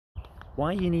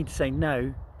why you need to say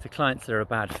no to clients that are a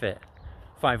bad fit.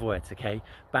 5 words, okay?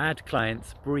 Bad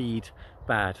clients breed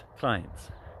bad clients.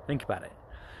 Think about it.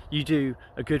 You do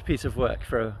a good piece of work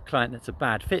for a client that's a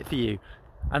bad fit for you,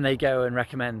 and they go and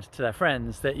recommend to their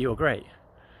friends that you're great.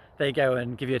 They go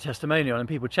and give you a testimonial, and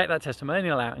people check that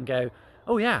testimonial out and go,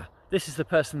 oh yeah, this is the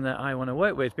person that I want to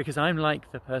work with because I'm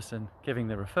like the person giving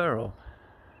the referral.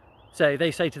 So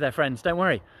they say to their friends, don't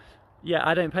worry, yeah,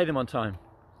 I don't pay them on time.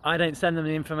 I don't send them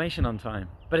the information on time,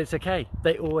 but it's okay.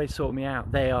 They always sort me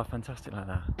out. They are fantastic like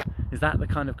that. Is that the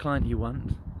kind of client you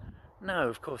want? No,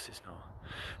 of course it's not.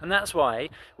 And that's why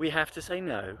we have to say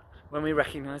no when we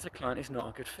recognize a client is not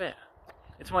a good fit.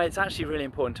 It's why it's actually really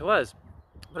important to us.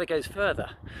 But it goes further.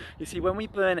 You see, when we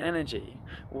burn energy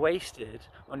wasted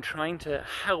on trying to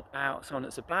help out someone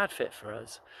that's a bad fit for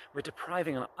us, we're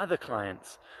depriving our other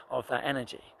clients of that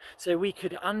energy. So we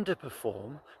could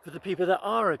underperform for the people that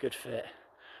are a good fit,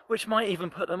 which might even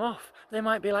put them off. They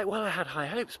might be like, well, I had high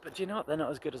hopes, but do you know what? They're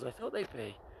not as good as I thought they'd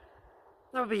be.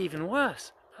 That would be even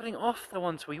worse, putting off the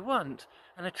ones we want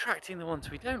and attracting the ones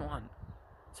we don't want.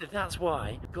 So that's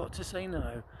why you've got to say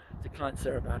no to clients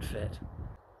that are a bad fit.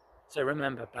 So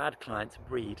remember, bad clients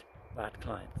breed bad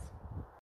clients.